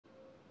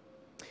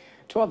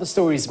To other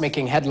stories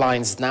making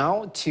headlines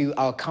now, to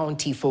our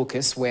county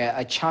focus, where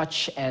a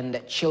church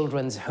and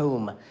children's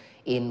home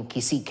in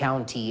Kisii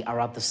County are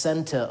at the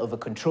center of a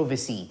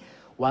controversy,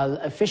 while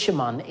a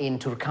fisherman in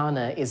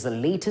Turkana is the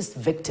latest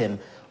victim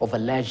of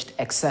alleged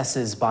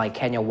excesses by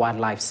Kenya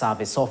Wildlife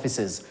Service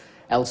officers.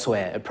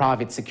 Elsewhere, a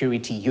private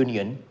security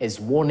union is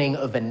warning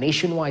of a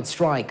nationwide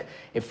strike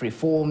if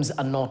reforms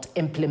are not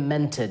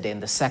implemented in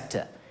the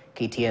sector.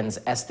 KTN's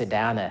Esther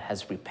Diana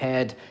has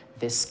prepared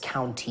this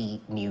county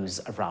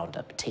news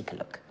roundup. Take a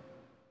look.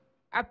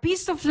 A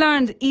piece of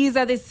land is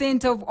at the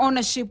center of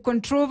ownership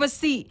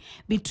controversy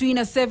between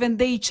a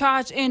Seventh-day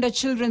Church and a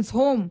children's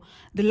home.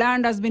 The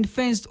land has been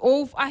fenced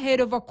off ahead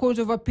of a Court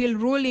of Appeal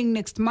ruling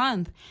next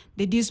month.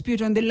 The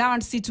dispute on the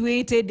land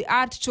situated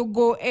at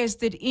Chogo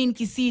Estate in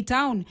Kisii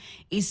town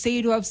is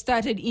said to have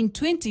started in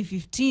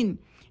 2015.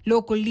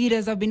 Local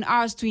leaders have been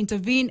asked to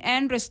intervene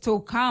and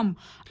restore calm,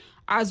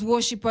 as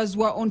worshippers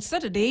were on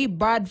Saturday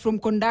barred from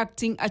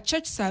conducting a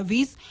church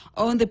service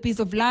on the piece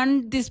of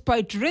land,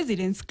 despite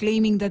residents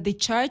claiming that the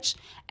church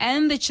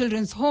and the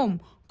children's home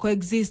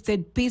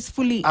coexisted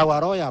peacefully.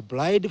 Our lawyer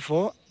applied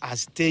for a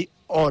stay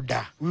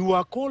order. We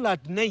were called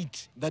at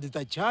night that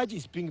the church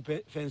is being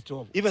fenced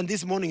off. Even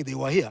this morning they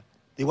were here.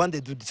 They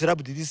wanted to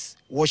disrupt this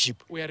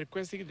worship. We are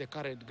requesting the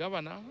current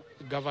governor,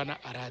 Governor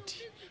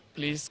Arati,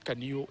 please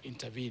can you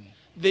intervene?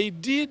 They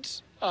did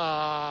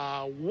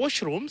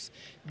washrooms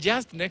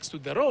just next to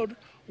the road,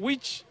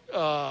 which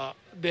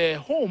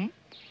the home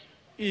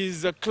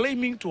is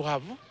claiming to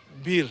have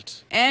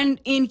built. And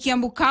in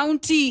Kiambu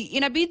County,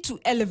 in a bid to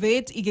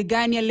elevate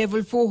Igegania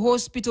Level 4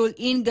 Hospital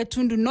in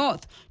Gatundu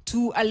North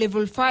to a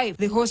Level 5,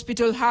 the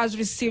hospital has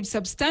received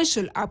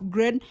substantial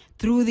upgrade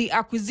through the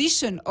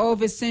acquisition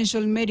of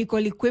essential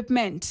medical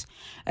equipment.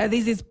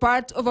 This is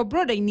part of a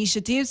broader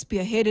initiative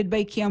spearheaded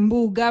by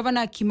Kiambu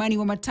Governor Kimani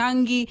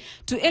Wamatangi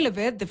to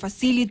elevate the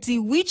facility,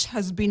 which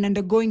has been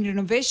undergoing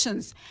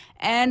renovations,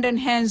 and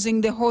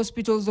enhancing the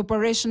hospital's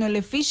operational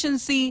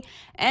efficiency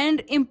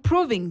and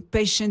improving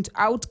patient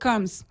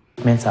outcomes.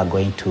 Treatments are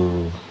going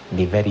to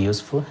be very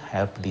useful,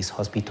 help this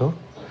hospital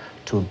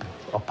to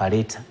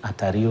operate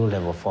at a real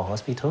Level 4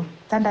 hospital.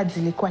 Standards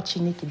zilikuwa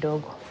chini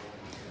kidogo.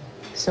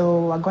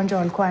 So wagonjwa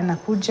walikuwa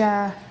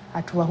wanakuja,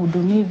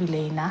 hatuwahudumii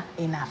vile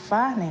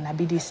inafaa na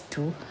inabidi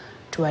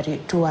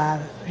tuwa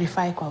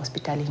refer kwa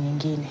hospitali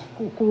nyingine.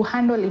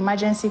 Kuhandle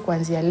emergency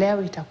kuanzia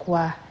leo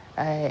itakuwa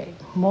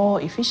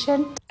more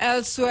efficient.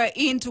 Elsewhere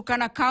in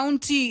Turkana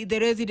County, the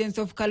residents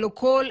of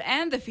Kalokol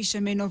and the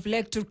fishermen of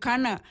Lake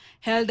Turkana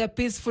held a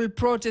peaceful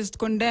protest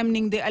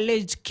condemning the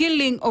alleged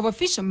killing of a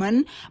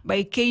fisherman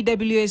by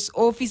KWS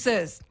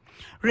officers.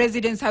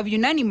 Residents have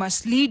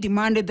unanimously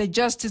demanded that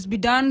justice be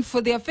done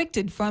for the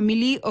affected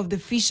family of the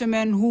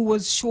fisherman who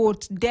was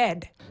shot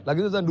dead.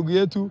 Lakini sasa ndugu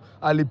yetu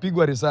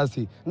alipigwa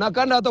risasi. Na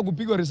kana hata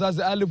kupigwa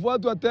risasi,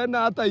 alifuatwa tena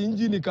hata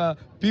injini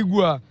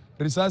ikapigwa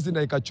risasi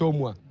na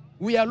ikachomwa.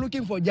 We are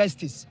looking for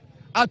justice.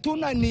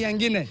 Hatuna ni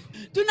nyingine.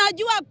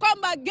 Tunajua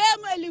kwamba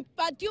game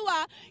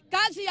ilipatiwa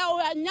kazi ya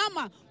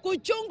wanyama,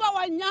 kuchunga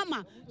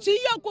wanyama,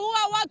 sio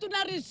kuua watu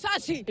na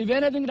risasi. If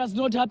anything does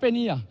not happen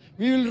here,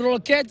 we will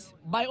relocate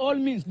by all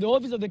means the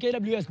office of the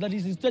KWS that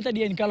is situated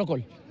here in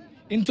Kalokol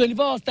in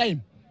 24 hours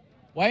time.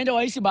 Waende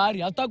waishi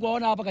bahari, hata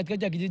kuwaona hapa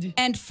katikati ya kijiji.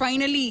 And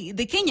finally,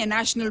 the Kenya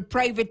National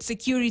Private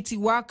Security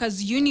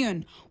Workers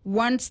Union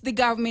wants the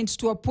government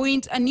to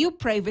appoint a new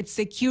private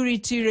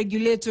security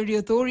regulatory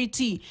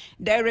authority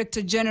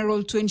director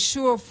general to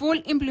ensure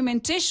full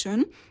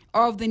implementation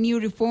of the new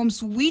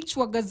reforms which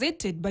were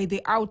gazetted by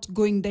the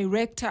outgoing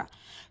director,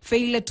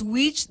 failure to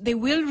which they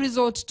will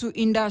resort to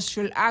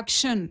industrial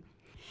action.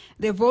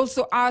 They've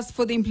also asked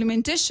for the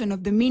implementation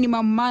of the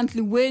minimum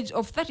monthly wage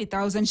of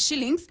 30,000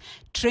 shillings,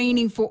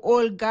 training for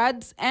all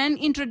guards, and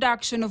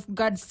introduction of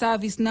guard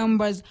service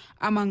numbers,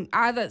 among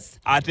others.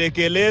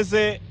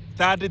 Atekeleze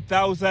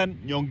 30,000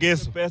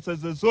 nyongezo pesa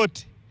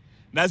zote.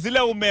 Na zile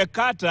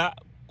umekata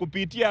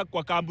kupitia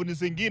kwa kampuni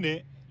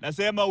zingine,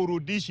 nasema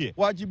urudishe.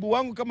 Wajibu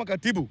wangu kama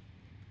katibu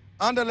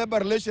under Labor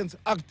Relations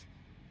Act,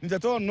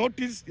 nitatoa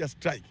notice ya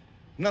strike.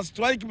 Na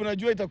strike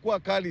mnajua itakuwa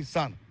kali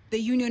sana.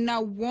 The union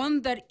now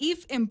warned that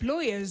if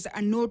employers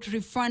are not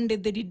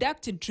refunded the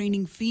deducted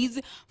training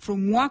fees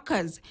from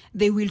workers,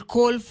 they will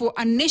call for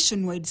a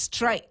nationwide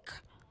strike.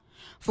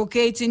 For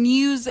KTN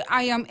News,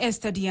 I am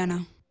Esther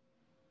Diana.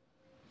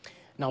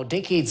 Now,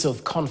 decades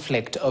of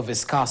conflict over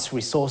scarce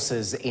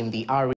resources in the area